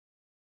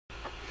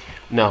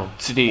Now,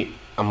 today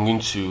I'm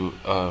going to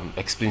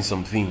explain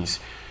some things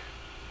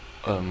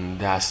that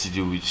has to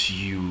do with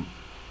you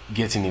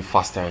getting a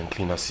faster and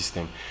cleaner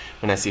system.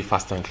 When I say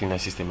faster and cleaner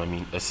system, I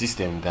mean a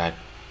system that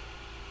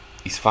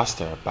is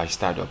faster by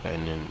startup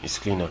and then is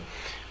cleaner.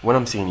 What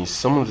I'm saying is,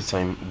 some of the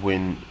time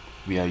when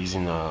we are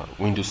using a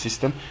Windows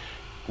system,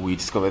 we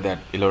discover that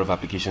a lot of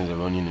applications are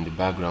running in the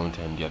background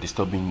and they are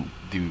disturbing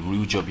the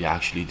real job you're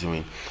actually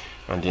doing.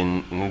 And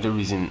then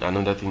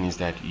another thing is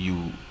that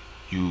you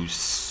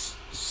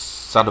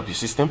start up your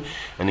system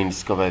and then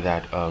discover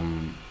that a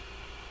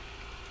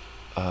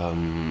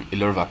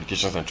lot of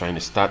applications are trying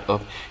to start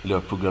up, a lot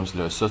of programs, a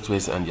lot of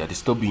softwares, and they are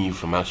disturbing you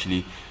from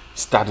actually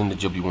starting the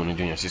job you want to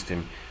do in your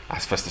system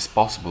as fast as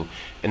possible.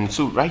 And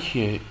so right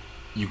here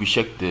you can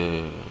check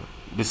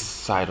this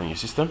side on your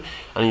system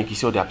and you can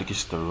see all the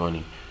applications that are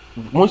running.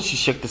 Once you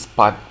check this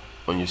part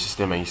on your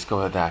system and you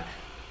discover that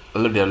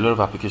there are a lot of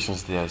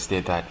applications there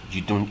that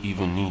you don't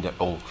even need at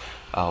all,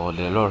 or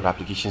there are a lot of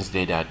applications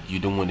there that you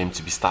don't want them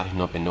to be starting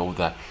up and all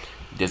that,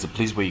 there's a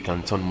place where you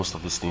can turn most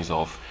of these things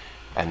off,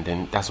 and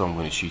then that's what I'm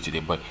going to show you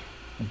today. But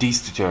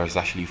this tutorial is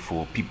actually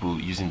for people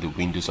using the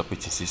Windows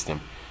operating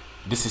system.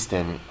 This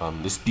system,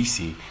 this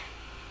PC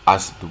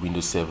has the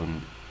Windows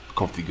 7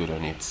 configured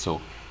on it.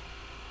 So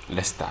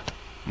let's start.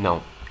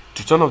 Now,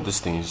 to turn off these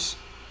things,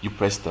 you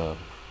press the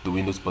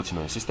Windows button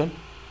on your system,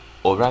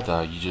 or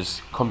rather you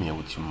just come here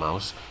with your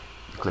mouse,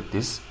 you click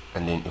this,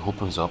 and then it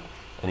opens up,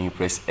 and then you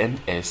press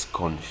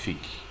msconfig.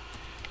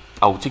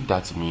 I will take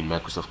that to mean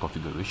Microsoft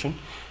configuration,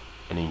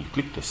 and then you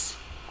click this,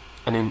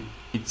 and then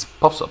it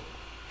pops up.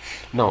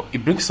 Now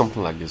it brings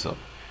something like this up.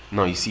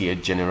 Now you see here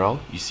general,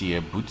 you see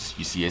here boots,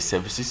 you see here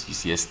services, you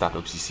see here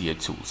startups, you see here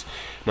tools.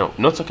 Now,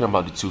 not talking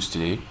about the tools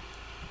today.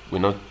 We're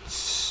not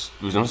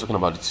talking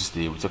about the tools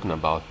today. We're talking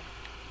about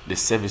the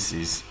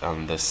services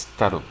and the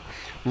startup.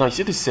 Now you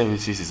see the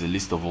services is a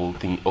list of all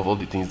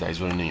the things that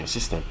is running in your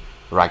system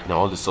right now,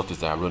 all the softwares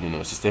that are running in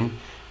your system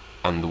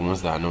and the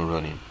ones that are not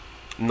running.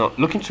 Now,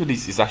 looking through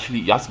this is actually,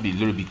 you have to be a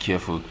little bit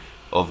careful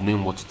of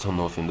knowing what to turn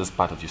off in this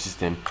part of your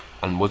system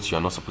and what you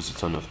are not supposed to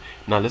turn off.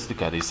 Now let's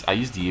look at this. I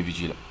use the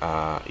AVG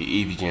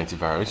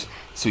antivirus.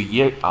 So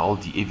here are all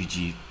the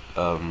AVG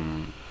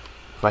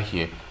right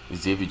here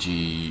is the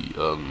AVG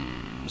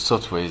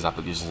softwares,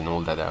 applications, and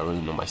all that are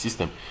running on my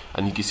system.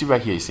 And you can see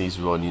right here it says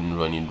running,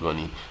 and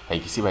you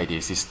can see right there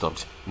it says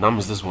stopped. Now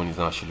means this one is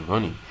not actually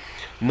running.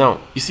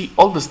 Now you see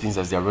all those things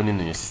as they are running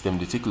in your system,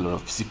 they take a lot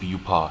of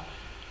CPU power,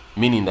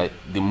 meaning that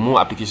the more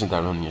applications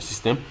that run in your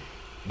system,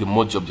 the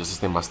more job your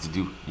system has to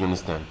do. You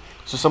understand?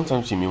 So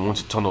sometimes you may want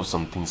to turn off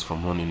some things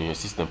from running in your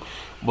system,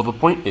 but the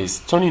point is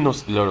turning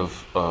off a lot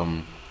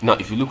of now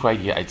if you look right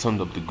here, I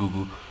turned up the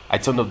Google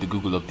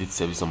update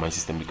service on my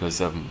system because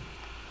it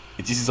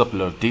uses up a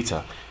lot of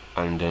data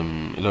and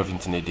a lot of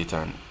internet data,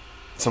 and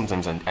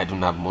sometimes I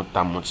don't have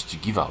that much to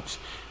give out,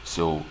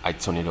 so I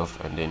turn it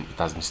off, and then it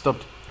has been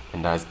stopped,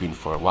 and that has been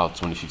for a while.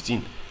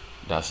 2015,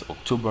 that's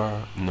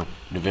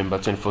November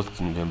 24th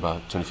to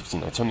November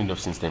 2015. I turned it off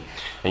since then,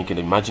 and you can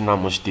imagine how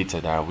much data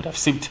that I would have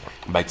saved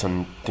by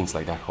turning things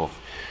like that off.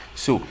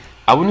 So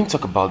I wouldn't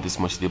talk about this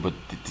much today, but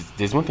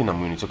there's one thing I'm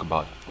going to talk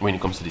about when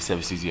it comes to the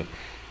services here.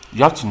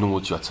 You have to know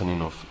what you are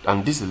turning off,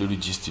 and this is a little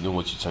gist to know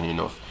what you're turning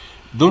off.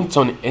 Don't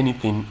turn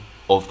anything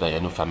off that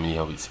you're not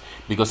familiar with,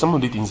 because some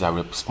of the things are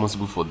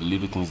responsible for the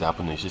little things that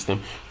happen in your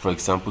system. For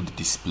example, the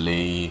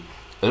display,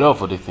 a lot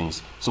of other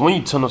things. So when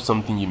you turn off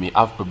something, you may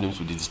have problems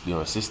with the display on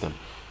your system.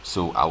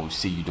 So I would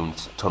say you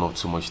don't turn off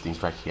too much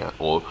things right here,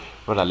 or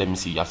rather, let me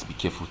say you have to be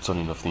careful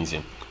turning off things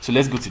here. So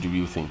let's go to the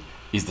real thing,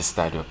 is the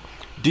startup.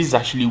 This is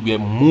actually where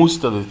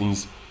most of the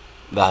things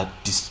that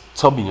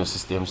disturbing your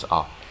systems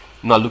are.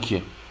 Now look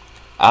here,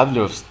 I have a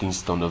lot of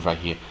things turned off right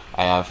here.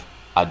 I have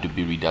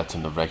Adobe Reader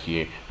turned off right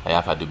here. I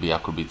have Adobe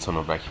Acrobat turned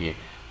off right here.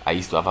 I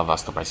used to have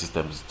Avast on my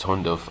systems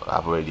turned off.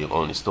 I've already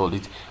uninstalled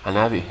it, and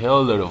I have a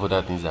hell lot of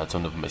other things that are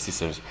turned off in my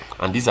systems,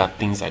 and these are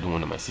things I don't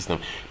want on my system.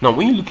 Now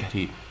when you look at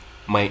it,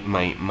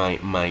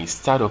 my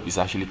startup is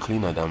actually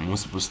cleaner than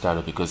most people's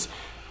startup, because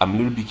I'm a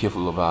little bit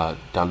careful about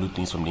download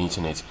things from the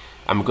internet,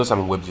 and because I'm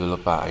a web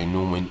developer, I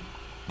know when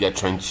they're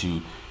trying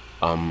to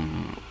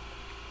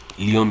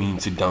lure me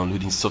into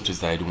downloading software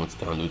that I don't want to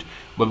download.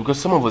 But because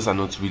some of us are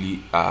not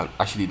really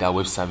actually that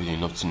web savvy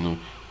enough to know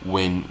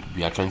when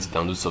we are trying to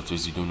download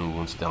softwares you don't know we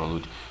want to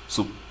download.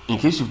 So in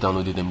case you've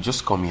downloaded them,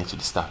 just come here to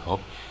the startup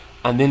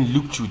and then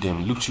look through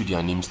them, look through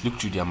their names, look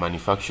through their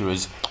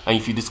manufacturers, and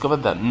if you discover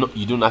that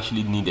you don't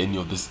actually need any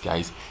of these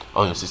guys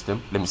on your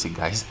system, let me say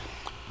guys,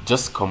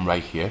 just come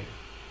right here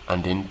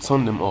and then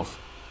turn them off.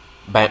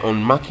 By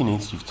unmarking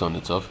it, you've turned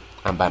it off,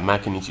 and by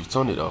marking it, you've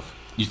turned it off.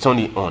 You turn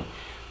it on.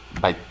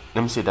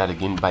 Let me say that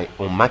again. By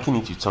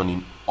unmarking it, you turn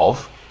it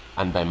off,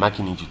 and by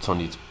marking it, you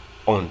turn it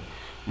on.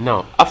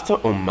 Now after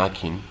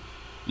unmarking,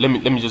 let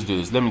me just do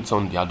this. Let me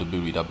turn the Adobe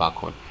Reader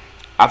back on.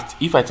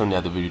 If I turn the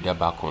Adobe Reader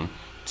back on,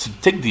 to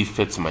take the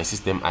effect to my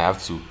system, I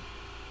have to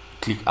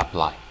click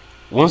apply.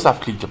 Once I've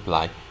clicked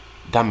apply,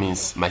 that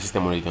means my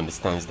system already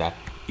understands that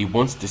it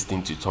wants this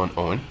thing to turn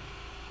on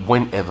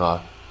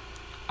whenever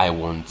I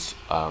want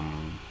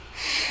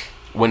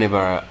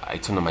whenever I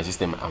turn on my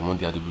system, I want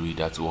the Adobe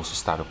Reader to also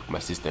start up with my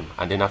system.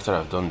 And then after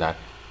I've done that,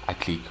 I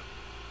click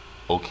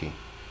OK,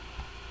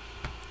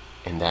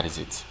 and that is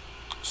it.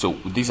 So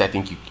with this, I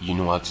think you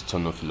know how to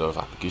turn off a lot of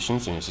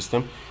applications in your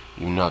system.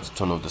 You know how to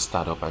turn off the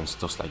startup and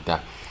stuff like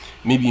that.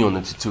 Maybe on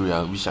a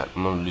tutorial, which I'm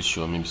not really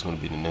sure, maybe it's going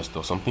to be the next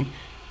or something,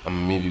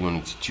 I'm maybe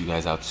going to teach you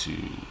guys how to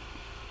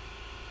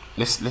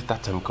let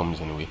that time come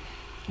anyway.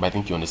 But I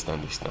think you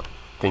understand this now.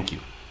 Thank you.